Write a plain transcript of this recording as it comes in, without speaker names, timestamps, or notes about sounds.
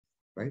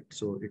right?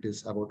 So it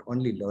is about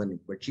only learning,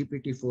 but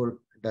GPT-4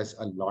 does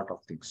a lot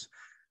of things.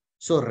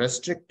 So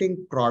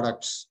restricting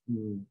products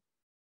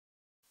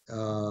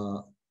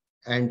uh,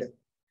 and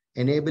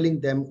enabling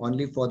them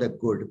only for the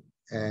good,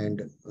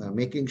 and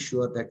making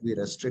sure that we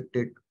restrict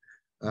it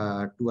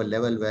to a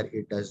level where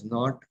it does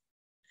not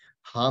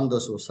harm the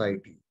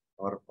society,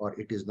 or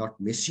it is not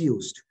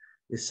misused,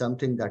 is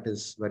something that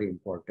is very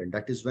important.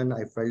 That is when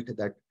I felt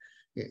that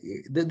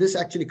this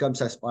actually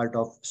comes as part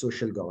of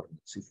social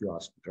governance, if you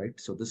ask me, right?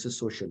 So this is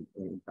social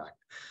impact.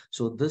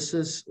 So this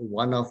is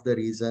one of the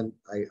reason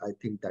I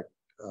think that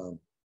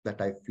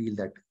that I feel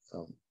that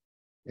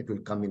it will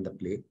come in the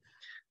play.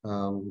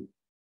 Um,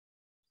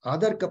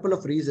 Other couple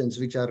of reasons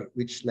which,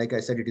 like I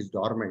said, it is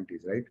dormant,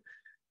 is right.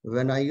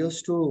 When I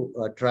used to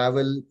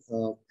travel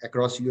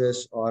across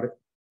US, or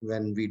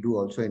when we do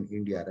also in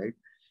India, right,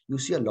 you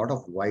see a lot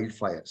of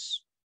wildfires,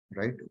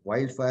 right?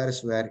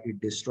 Wildfires where it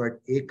destroyed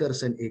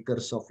acres and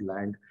acres of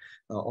land.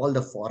 All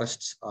the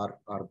forests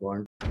are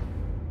burned.